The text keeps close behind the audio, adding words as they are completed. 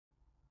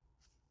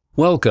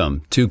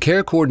Welcome to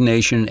Care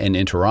Coordination and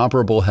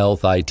Interoperable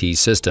Health IT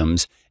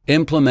Systems,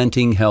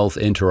 Implementing Health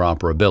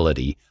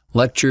Interoperability,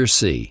 Lecture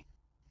C.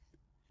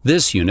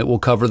 This unit will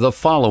cover the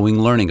following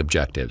learning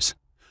objectives.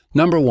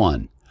 Number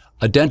 1.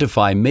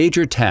 Identify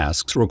major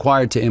tasks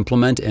required to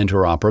implement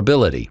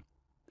interoperability.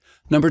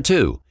 Number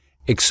 2.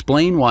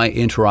 Explain why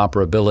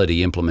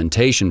interoperability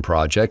implementation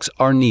projects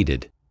are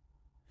needed.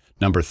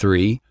 Number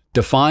 3.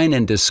 Define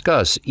and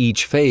discuss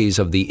each phase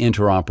of the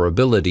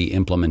interoperability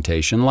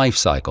implementation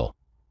lifecycle.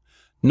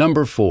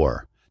 Number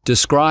 4.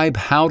 Describe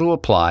how to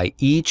apply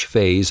each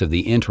phase of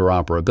the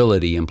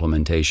interoperability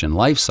implementation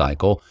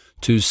lifecycle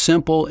to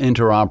simple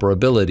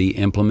interoperability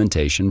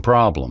implementation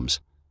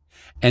problems.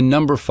 And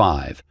number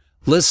 5.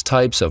 List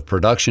types of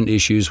production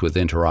issues with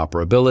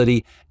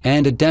interoperability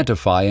and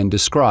identify and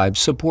describe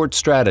support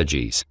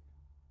strategies.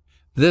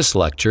 This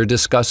lecture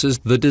discusses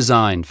the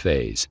design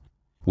phase.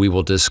 We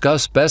will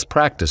discuss best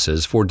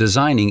practices for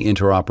designing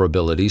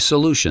interoperability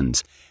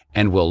solutions,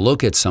 and we'll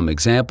look at some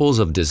examples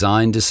of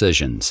design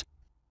decisions.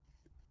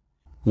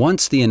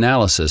 Once the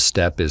analysis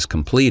step is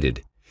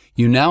completed,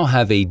 you now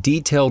have a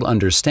detailed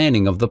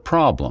understanding of the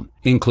problem,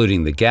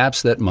 including the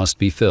gaps that must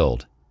be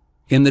filled.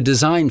 In the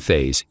design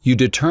phase, you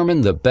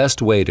determine the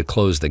best way to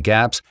close the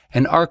gaps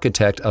and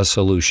architect a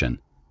solution.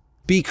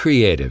 Be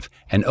creative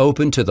and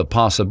open to the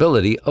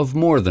possibility of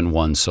more than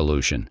one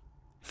solution.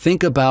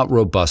 Think about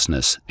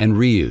robustness and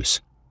reuse.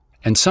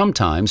 And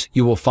sometimes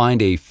you will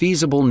find a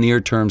feasible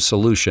near-term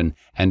solution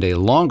and a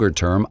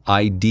longer-term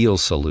ideal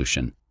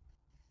solution.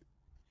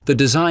 The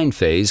design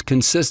phase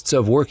consists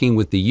of working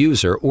with the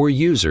user or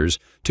users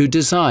to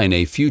design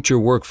a future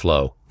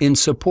workflow in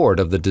support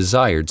of the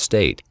desired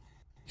state.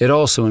 It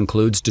also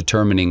includes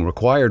determining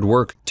required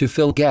work to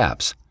fill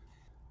gaps.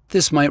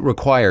 This might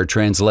require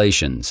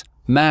translations,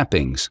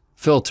 mappings,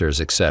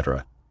 filters,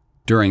 etc.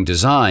 During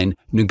design,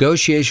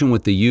 negotiation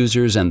with the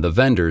users and the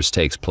vendors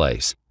takes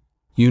place.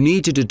 You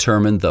need to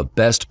determine the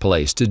best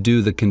place to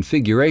do the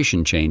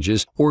configuration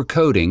changes or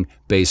coding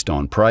based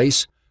on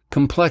price,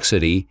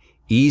 complexity,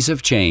 ease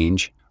of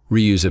change,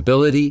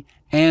 reusability,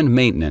 and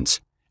maintenance,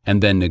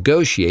 and then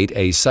negotiate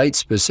a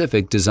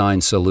site-specific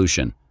design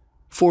solution.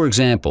 For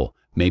example,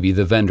 maybe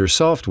the vendor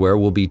software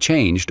will be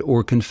changed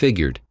or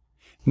configured.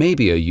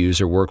 Maybe a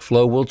user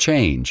workflow will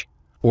change,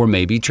 or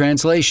maybe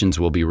translations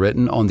will be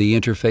written on the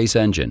interface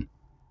engine.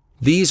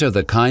 These are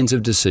the kinds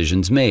of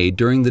decisions made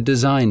during the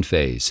design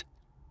phase.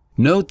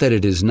 Note that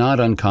it is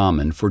not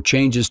uncommon for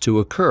changes to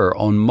occur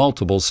on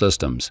multiple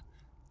systems.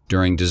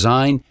 During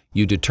design,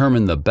 you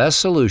determine the best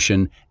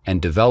solution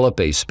and develop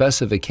a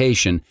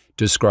specification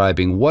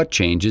describing what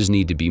changes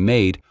need to be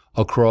made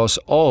across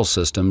all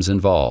systems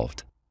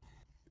involved.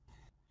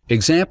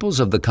 Examples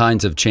of the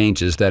kinds of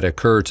changes that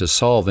occur to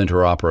solve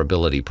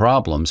interoperability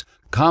problems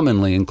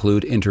commonly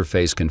include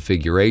interface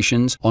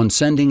configurations on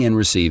sending and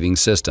receiving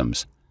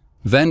systems.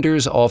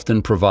 Vendors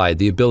often provide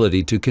the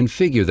ability to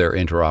configure their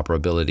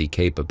interoperability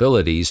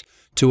capabilities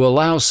to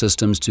allow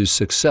systems to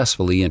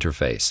successfully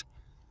interface.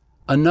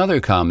 Another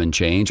common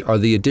change are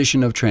the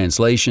addition of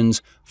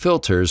translations,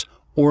 filters,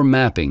 or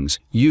mappings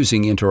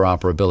using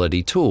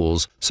interoperability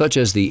tools such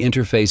as the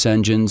interface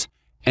engines,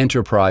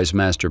 Enterprise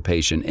Master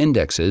Patient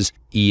Indexes,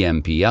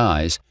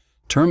 EMPIs,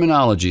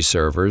 terminology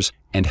servers,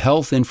 and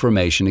Health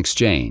Information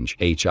Exchange,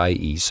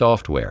 HIE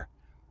software.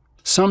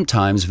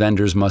 Sometimes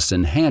vendors must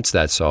enhance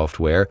that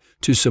software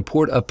to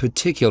support a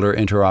particular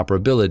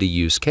interoperability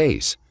use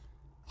case.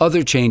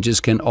 Other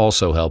changes can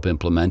also help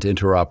implement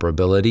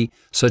interoperability,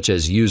 such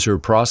as user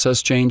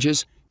process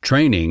changes,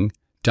 training,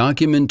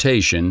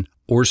 documentation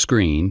or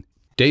screen,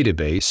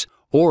 database,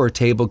 or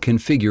table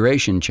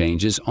configuration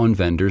changes on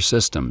vendor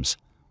systems.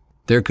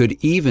 There could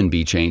even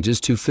be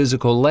changes to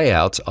physical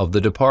layouts of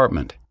the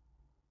department.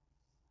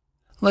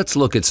 Let's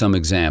look at some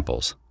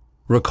examples.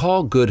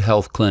 Recall Good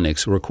Health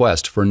Clinic's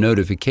request for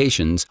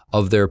notifications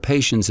of their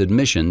patients'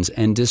 admissions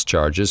and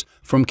discharges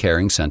from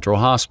Caring Central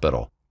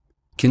Hospital.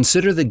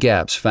 Consider the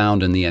gaps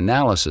found in the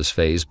analysis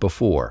phase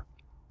before.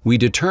 We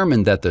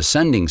determined that the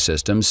sending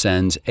system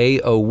sends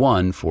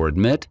A01 for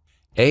admit,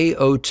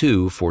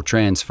 A02 for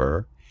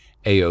transfer,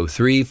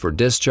 A03 for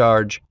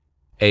discharge,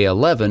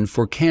 A11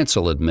 for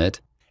cancel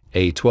admit,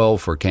 A12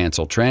 for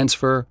cancel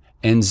transfer,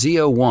 and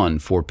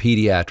Z01 for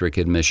pediatric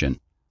admission.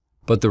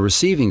 But the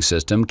receiving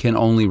system can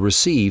only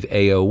receive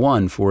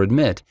A01 for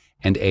admit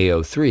and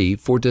A03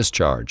 for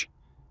discharge.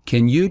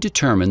 Can you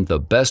determine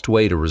the best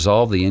way to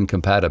resolve the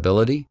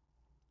incompatibility?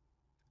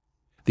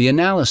 The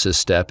analysis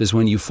step is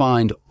when you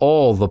find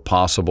all the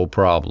possible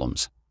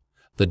problems.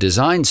 The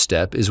design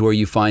step is where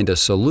you find a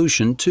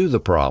solution to the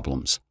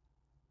problems.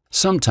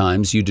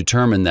 Sometimes you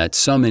determine that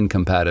some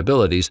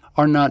incompatibilities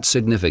are not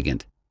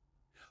significant.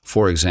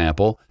 For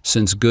example,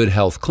 since Good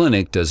Health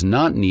Clinic does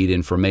not need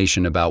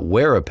information about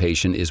where a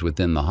patient is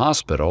within the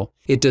hospital,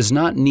 it does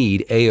not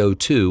need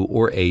A02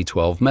 or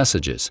A12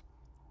 messages.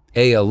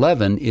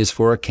 A11 is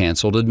for a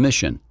canceled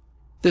admission.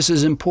 This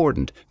is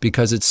important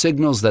because it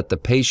signals that the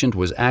patient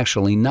was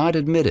actually not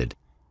admitted.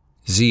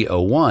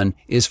 Z01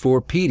 is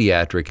for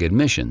pediatric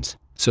admissions,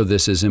 so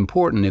this is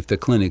important if the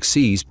clinic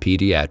sees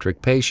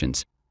pediatric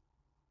patients.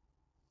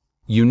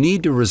 You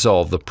need to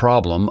resolve the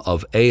problem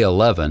of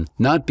A11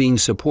 not being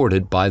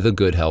supported by the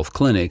Good Health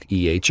Clinic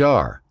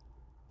EHR.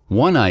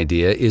 One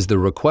idea is the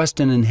request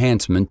an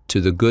enhancement to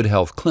the Good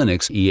Health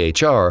Clinic's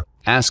EHR,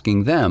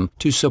 asking them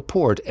to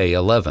support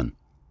A11.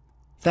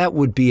 That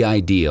would be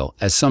ideal,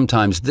 as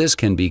sometimes this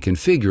can be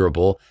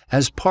configurable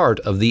as part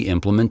of the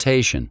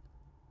implementation.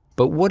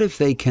 But what if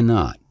they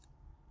cannot?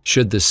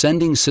 Should the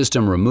sending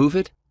system remove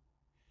it?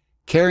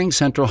 Caring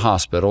Central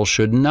Hospital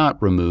should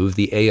not remove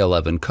the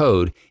A11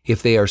 code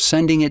if they are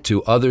sending it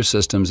to other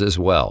systems as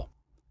well.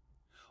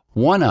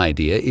 One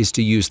idea is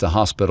to use the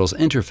hospital's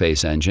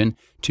interface engine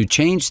to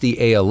change the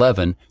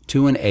A11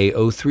 to an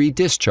A03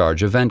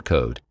 discharge event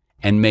code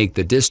and make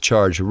the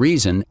discharge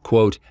reason,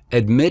 quote,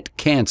 admit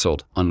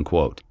canceled,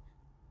 unquote.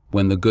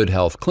 When the Good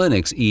Health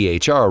Clinic's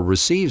EHR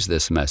receives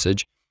this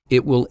message,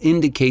 it will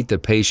indicate the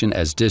patient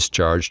as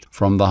discharged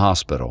from the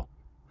hospital,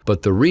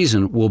 but the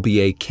reason will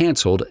be a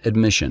canceled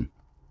admission.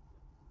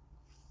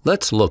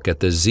 Let's look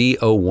at the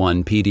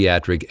Z01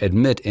 pediatric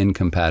admit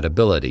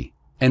incompatibility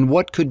and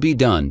what could be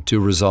done to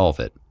resolve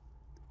it.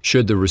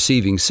 Should the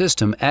receiving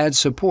system add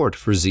support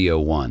for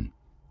Z01?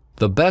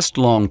 The best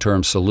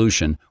long-term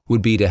solution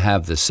would be to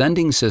have the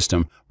sending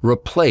system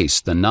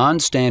replace the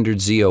non-standard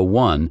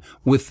Z01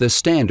 with the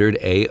standard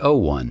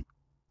A01.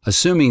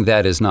 Assuming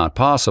that is not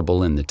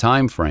possible in the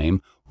time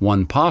frame,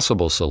 one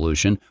possible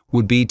solution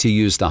would be to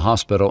use the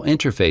hospital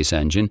interface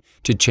engine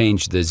to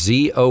change the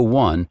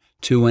Z01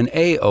 to an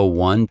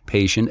A01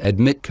 patient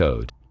admit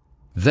code.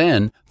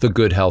 Then, the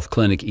Good Health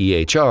Clinic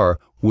EHR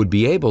would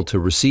be able to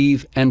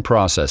receive and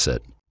process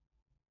it.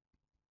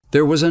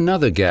 There was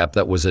another gap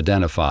that was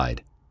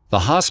identified.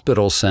 The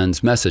hospital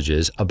sends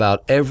messages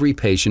about every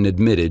patient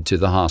admitted to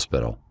the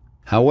hospital.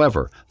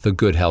 However, the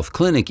Good Health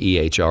Clinic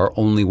EHR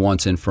only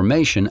wants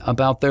information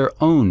about their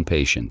own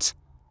patients.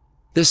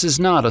 This is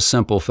not a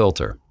simple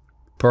filter.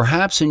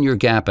 Perhaps in your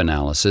gap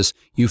analysis,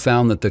 you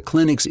found that the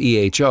clinic's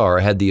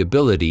EHR had the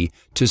ability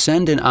to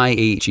send an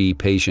IHE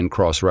patient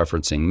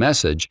cross-referencing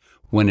message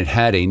when it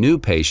had a new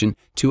patient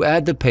to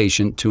add the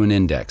patient to an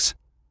index.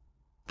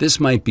 This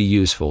might be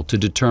useful to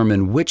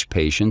determine which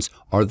patients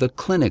are the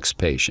clinic's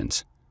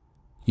patients.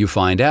 You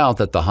find out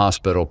that the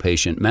hospital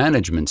patient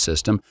management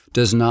system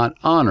does not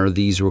honor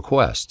these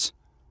requests.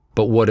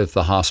 But what if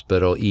the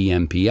hospital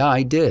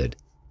EMPI did?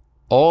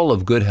 All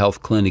of Good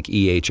Health Clinic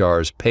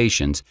EHR's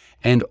patients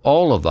and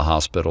all of the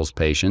hospital's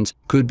patients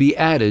could be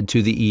added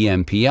to the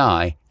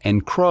EMPI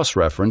and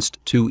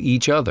cross-referenced to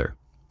each other.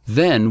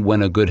 Then,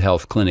 when a Good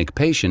Health Clinic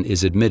patient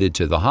is admitted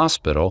to the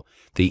hospital,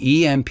 the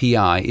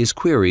EMPI is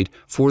queried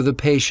for the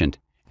patient,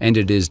 and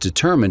it is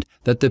determined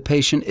that the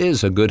patient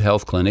is a Good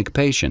Health Clinic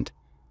patient.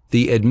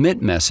 The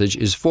admit message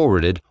is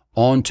forwarded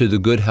on to the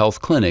Good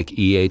Health Clinic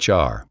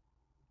EHR.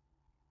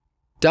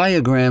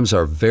 Diagrams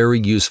are very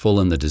useful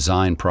in the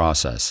design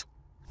process.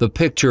 The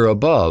picture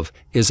above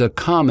is a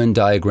common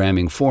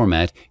diagramming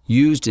format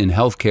used in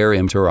healthcare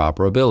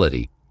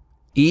interoperability.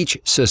 Each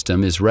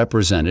system is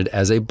represented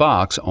as a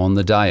box on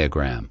the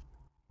diagram.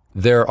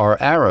 There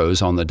are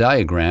arrows on the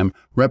diagram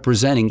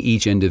representing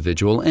each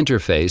individual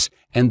interface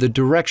and the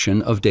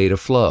direction of data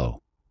flow.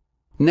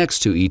 Next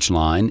to each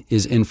line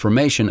is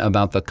information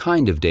about the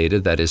kind of data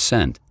that is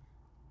sent.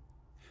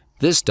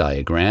 This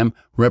diagram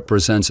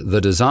represents the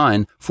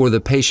design for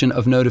the patient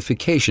of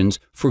notifications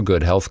for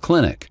Good Health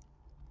Clinic.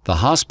 The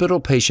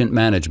hospital patient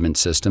management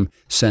system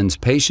sends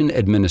patient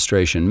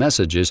administration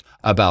messages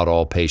about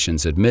all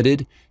patients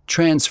admitted,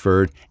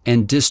 transferred,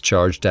 and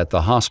discharged at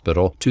the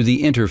hospital to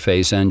the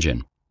interface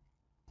engine.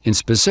 In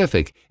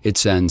specific, it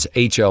sends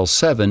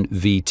HL7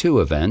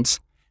 V2 events,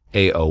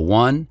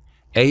 A01,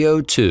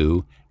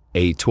 A02,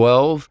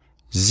 A12,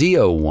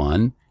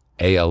 Z01,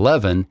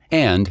 A11,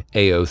 and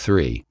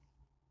A03.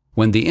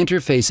 When the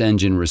interface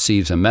engine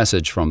receives a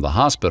message from the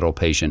hospital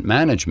patient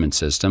management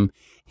system,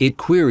 it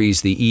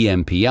queries the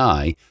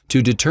EMPI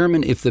to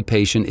determine if the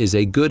patient is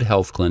a Good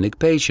Health Clinic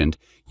patient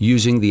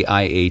using the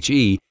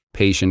IHE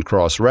patient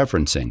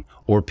cross-referencing,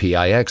 or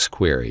PIX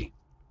query.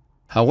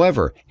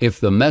 However, if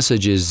the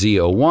message is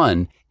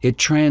Z01, it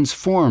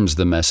transforms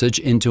the message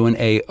into an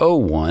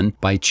A01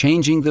 by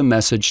changing the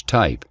message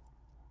type.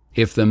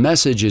 If the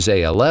message is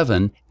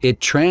A11, it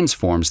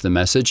transforms the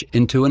message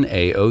into an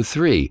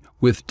A03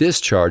 with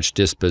discharge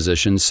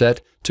disposition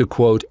set to,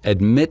 quote,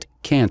 admit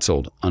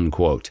canceled,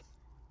 unquote.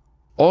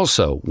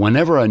 Also,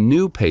 whenever a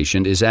new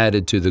patient is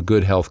added to the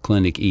Good Health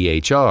Clinic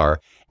EHR,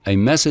 a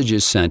message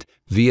is sent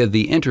via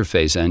the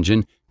interface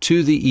engine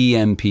to the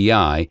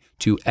EMPI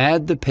to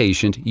add the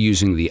patient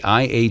using the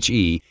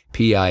IHE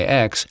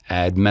PIX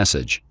add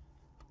message.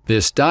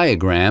 This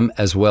diagram,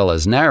 as well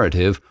as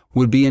narrative,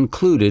 would be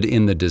included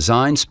in the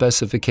design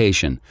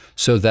specification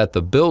so that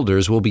the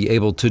builders will be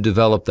able to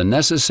develop the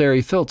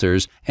necessary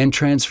filters and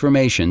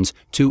transformations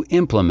to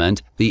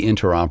implement the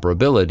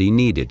interoperability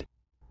needed.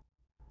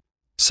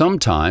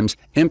 Sometimes,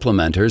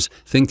 implementers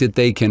think that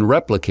they can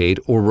replicate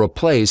or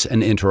replace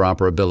an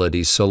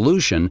interoperability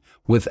solution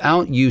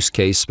without use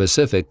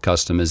case-specific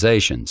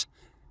customizations.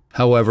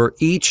 However,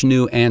 each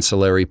new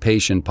ancillary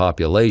patient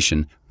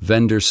population,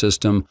 vendor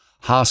system,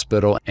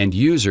 hospital, and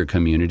user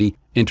community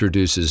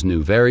introduces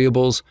new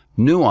variables,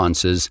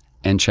 nuances,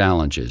 and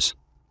challenges.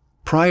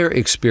 Prior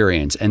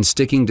experience and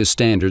sticking to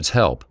standards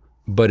help,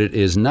 but it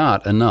is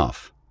not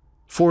enough.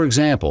 For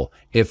example,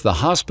 if the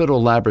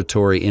Hospital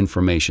Laboratory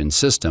Information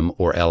System,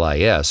 or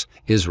LIS,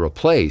 is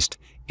replaced,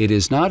 it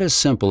is not as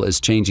simple as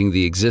changing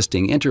the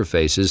existing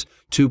interfaces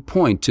to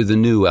point to the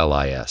new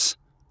LIS.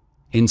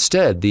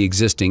 Instead, the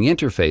existing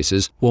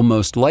interfaces will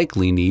most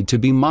likely need to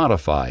be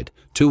modified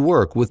to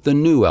work with the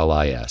new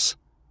LIS.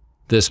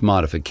 This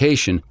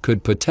modification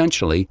could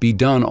potentially be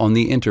done on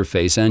the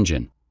interface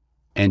engine.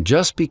 And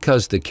just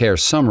because the Care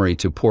Summary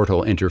to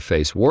Portal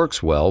interface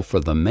works well for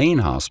the main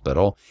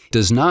hospital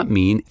does not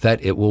mean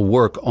that it will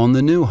work on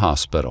the new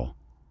hospital.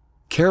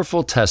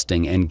 Careful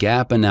testing and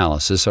gap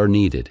analysis are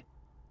needed.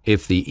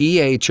 If the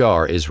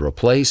EHR is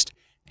replaced,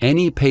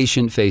 any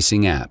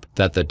patient-facing app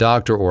that the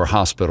doctor or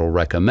hospital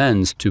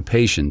recommends to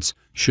patients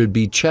should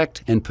be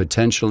checked and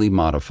potentially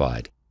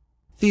modified.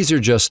 These are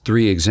just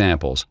 3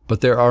 examples,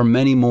 but there are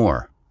many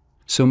more.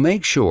 So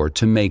make sure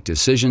to make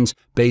decisions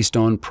based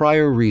on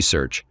prior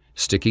research,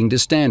 sticking to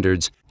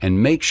standards,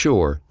 and make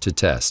sure to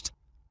test.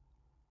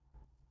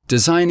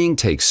 Designing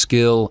takes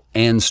skill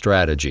and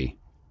strategy.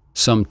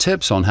 Some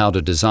tips on how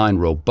to design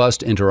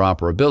robust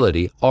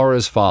interoperability are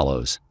as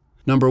follows.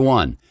 Number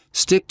 1.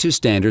 Stick to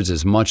standards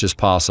as much as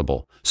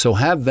possible, so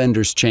have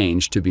vendors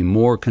change to be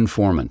more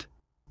conformant.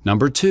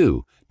 Number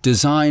 2.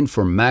 Design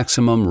for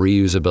maximum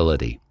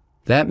reusability.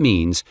 That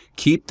means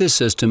keep the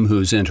system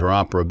whose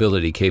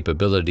interoperability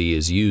capability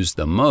is used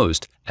the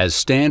most as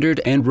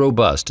standard and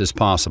robust as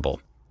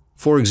possible.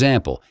 For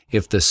example,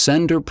 if the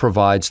sender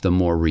provides the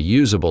more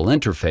reusable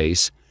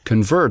interface,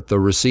 convert the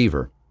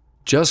receiver.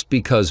 Just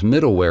because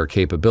middleware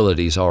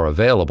capabilities are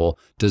available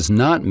does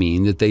not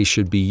mean that they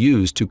should be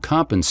used to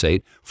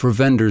compensate for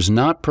vendors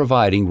not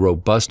providing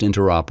robust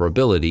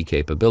interoperability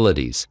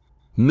capabilities.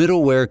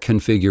 Middleware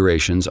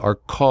configurations are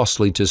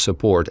costly to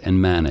support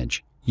and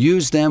manage.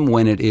 Use them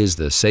when it is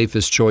the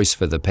safest choice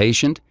for the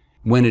patient,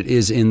 when it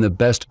is in the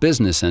best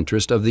business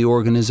interest of the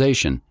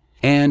organization,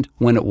 and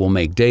when it will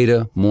make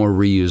data more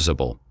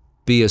reusable.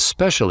 Be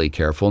especially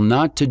careful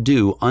not to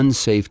do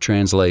unsafe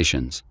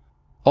translations.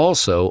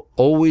 Also,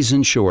 always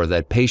ensure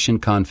that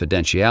patient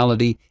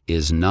confidentiality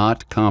is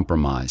not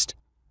compromised.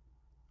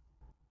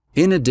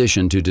 In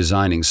addition to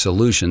designing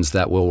solutions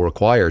that will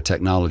require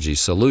technology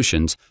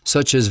solutions,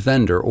 such as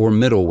vendor or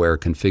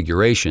middleware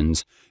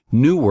configurations,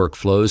 new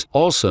workflows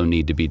also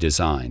need to be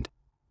designed.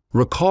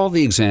 Recall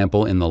the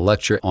example in the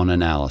lecture on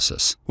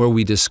analysis, where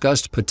we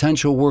discussed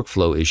potential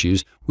workflow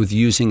issues with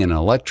using an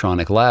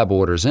electronic lab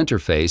orders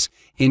interface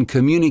in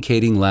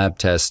communicating lab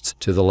tests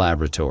to the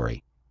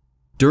laboratory.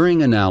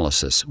 During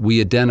analysis, we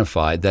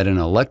identified that an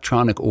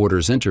electronic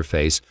orders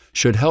interface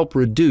should help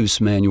reduce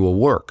manual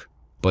work,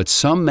 but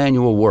some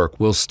manual work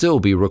will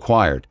still be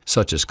required,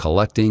 such as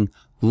collecting,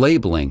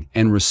 labeling,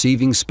 and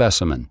receiving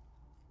specimen.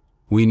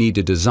 We need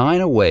to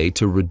design a way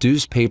to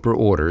reduce paper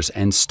orders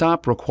and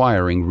stop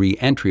requiring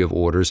re-entry of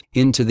orders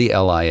into the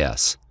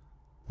LIS.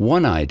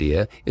 One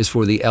idea is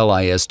for the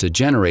LIS to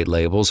generate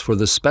labels for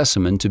the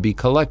specimen to be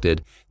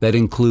collected that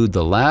include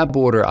the lab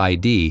order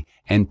ID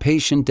and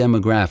patient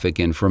demographic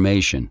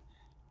information.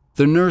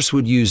 The nurse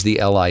would use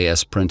the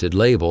LIS printed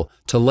label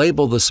to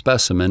label the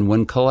specimen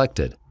when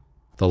collected.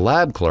 The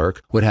lab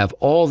clerk would have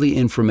all the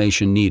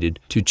information needed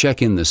to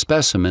check in the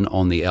specimen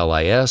on the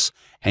LIS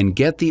and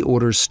get the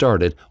orders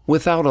started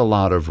without a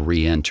lot of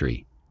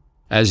re-entry.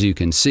 As you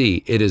can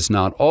see, it is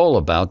not all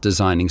about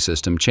designing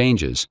system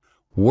changes.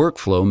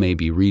 Workflow may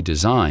be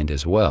redesigned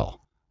as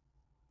well.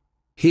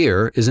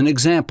 Here is an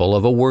example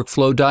of a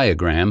workflow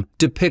diagram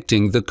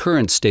depicting the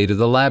current state of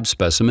the lab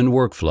specimen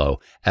workflow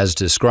as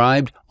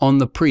described on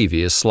the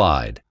previous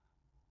slide.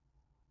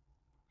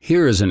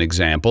 Here is an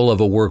example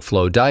of a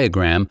workflow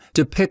diagram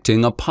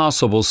depicting a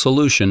possible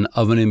solution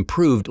of an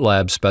improved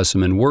lab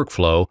specimen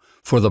workflow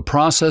for the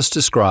process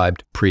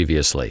described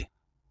previously.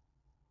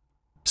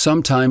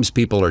 Sometimes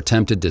people are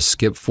tempted to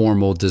skip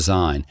formal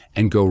design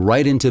and go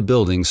right into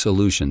building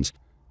solutions.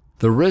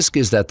 The risk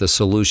is that the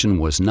solution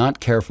was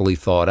not carefully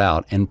thought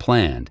out and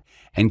planned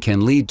and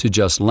can lead to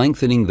just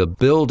lengthening the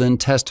build and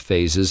test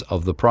phases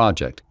of the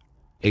project.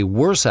 A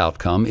worse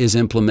outcome is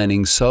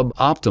implementing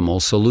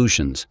suboptimal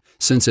solutions,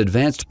 since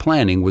advanced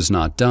planning was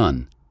not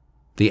done.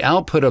 The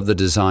output of the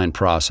design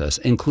process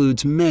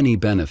includes many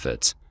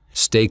benefits.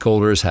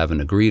 Stakeholders have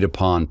an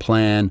agreed-upon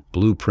plan,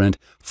 blueprint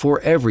for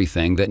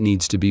everything that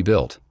needs to be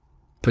built.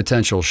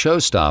 Potential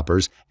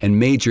showstoppers and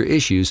major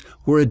issues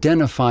were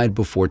identified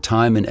before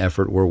time and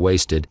effort were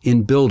wasted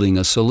in building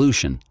a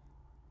solution.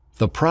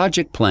 The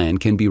project plan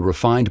can be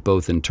refined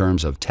both in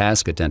terms of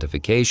task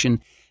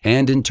identification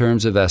and in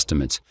terms of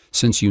estimates,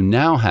 since you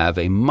now have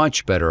a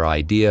much better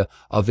idea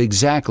of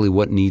exactly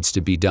what needs to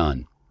be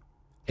done.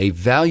 A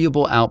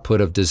valuable output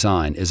of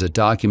design is a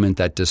document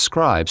that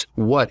describes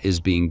what is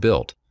being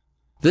built.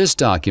 This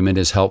document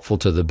is helpful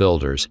to the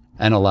builders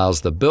and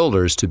allows the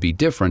builders to be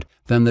different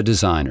than the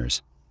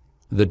designers.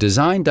 The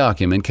design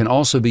document can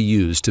also be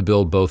used to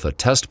build both a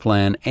test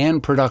plan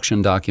and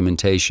production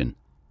documentation.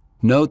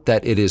 Note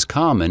that it is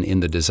common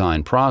in the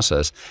design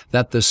process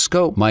that the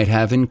scope might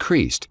have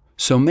increased,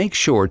 so make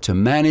sure to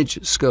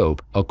manage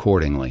scope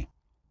accordingly.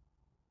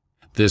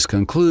 This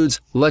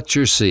concludes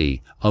Lecture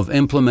C of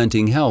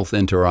Implementing Health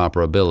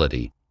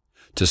Interoperability.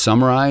 To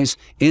summarize,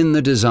 in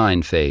the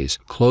design phase,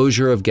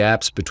 closure of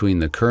gaps between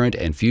the current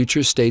and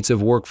future states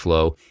of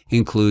workflow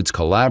includes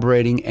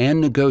collaborating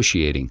and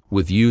negotiating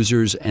with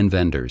users and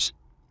vendors.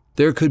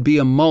 There could be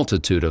a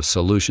multitude of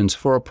solutions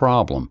for a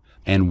problem,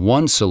 and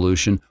one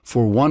solution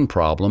for one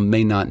problem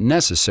may not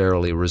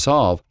necessarily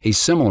resolve a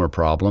similar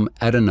problem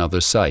at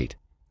another site.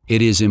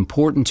 It is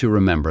important to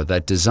remember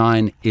that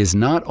design is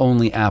not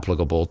only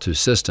applicable to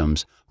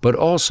systems, but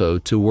also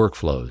to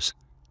workflows.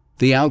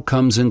 The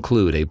outcomes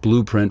include a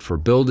blueprint for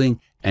building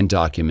and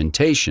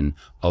documentation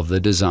of the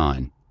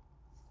design.